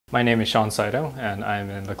My name is Saito, and I'm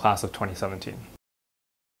in the class of 2017.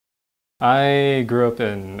 I grew up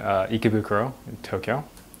in Ikebukuro, in Tokyo.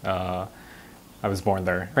 I was born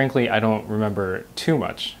there. Frankly, I don't remember too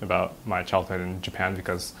much about my childhood in Japan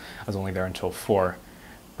because I was only there until 4.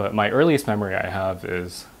 But my earliest memory I have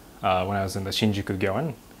is when I was in the Shinjuku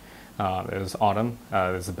Gyoen. It was autumn.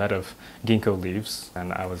 There was a bed of ginkgo leaves,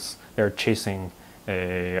 and I was there chasing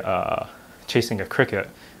a cricket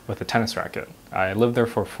with a tennis racket. I lived there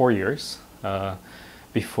for 4 years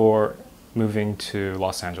before moving to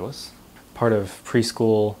Los Angeles. Part of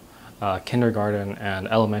preschool, kindergarten, and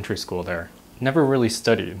elementary school there. Never really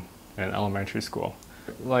studied in elementary school.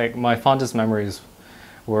 Like, my fondest memories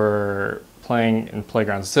were playing in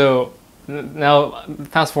playgrounds. So now,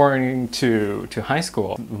 fast forwarding to high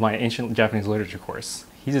school, my ancient Japanese literature course,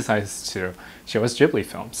 he decides to show us Ghibli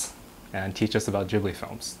films and teach us about Ghibli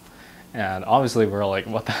films. And obviously we're like,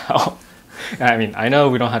 what the hell? I mean, I know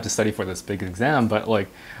we don't have to study for this big exam, but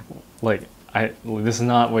this is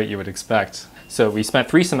not what you would expect. So we spent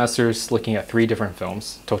 3 semesters looking at 3 different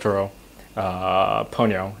films: Totoro,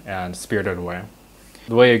 Ponyo, and Spirited Away.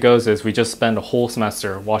 The way it goes is we just spend a whole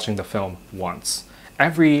semester watching the film once.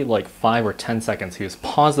 Every 5 or 10 seconds, he would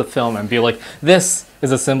pause the film and be like, this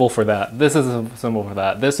is a symbol for that, this is a symbol for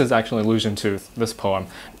that, this is actually an allusion to this poem.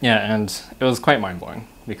 Yeah, and it was quite mind-blowing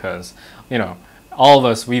because, you know, all of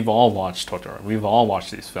us, we've all watched Totoro, we've all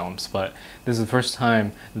watched these films, but this is the first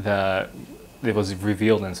time that it was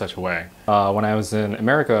revealed in such a way. When I was in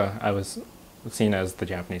America, I was seen as the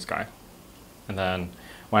Japanese guy. And then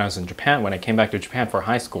when I was in Japan, when I came back to Japan for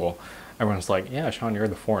high school, everyone was like, yeah, Sean, you're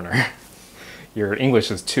the foreigner. Your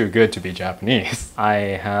English is too good to be Japanese. I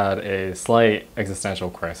had a slight existential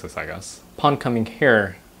crisis, I guess. Upon coming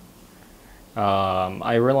here,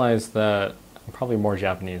 I realized that I'm probably more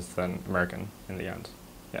Japanese than American in the end.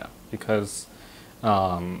 Yeah, because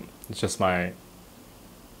it's just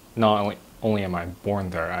not only am I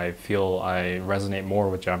born there, I feel I resonate more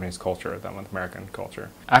with Japanese culture than with American culture.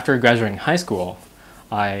 After graduating high school,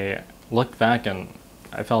 I looked back and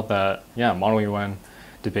I felt that, yeah, Model UN,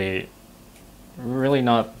 debate, really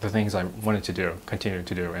not the things I wanted to do, continue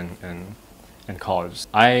to do in college.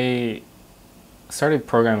 I started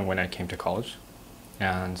programming when I came to college,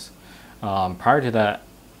 and prior to that,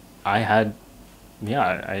 I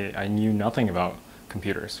knew nothing about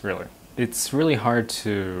computers, really. It's really hard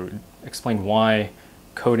to explain why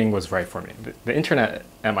coding was right for me. The internet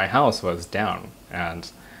at my house was down, and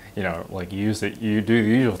you know, you do the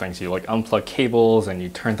usual things. You unplug cables and you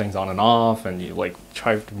turn things on and off, and you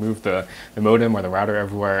try to move the modem or the router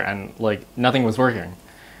everywhere, and nothing was working.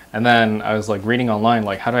 And then I was reading online,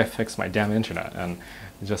 how do I fix my damn internet? And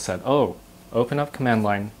it just said, oh, open up command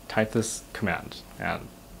line, type this command, and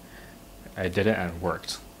I did it and it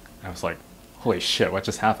worked. I was like, holy shit, what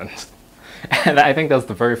just happened? And I think that's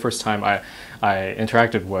the very first time I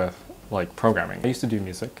interacted with programming. I used to do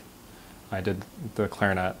music. I did the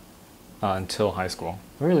clarinet until high school.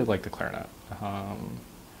 I really liked the clarinet.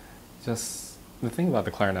 Just the thing about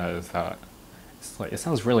the clarinet is that it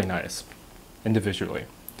sounds really nice individually,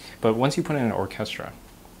 but once you put it in an orchestra,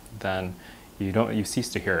 then you cease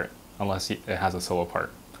to hear it unless it has a solo part.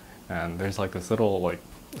 And there's this little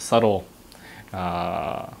subtle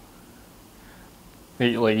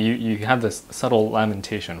you have this subtle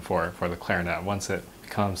lamentation for the clarinet once it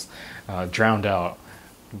becomes drowned out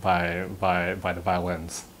by the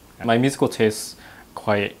violins. My musical tastes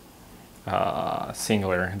quite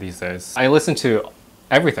singular these days. I listened to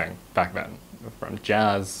everything back then, from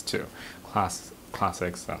jazz to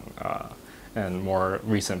classics and more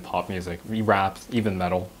recent pop music, rap, even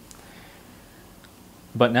metal.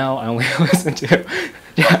 But now I only listen to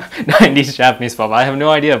 90s Japanese pop. I have no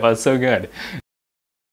idea, but it's so good.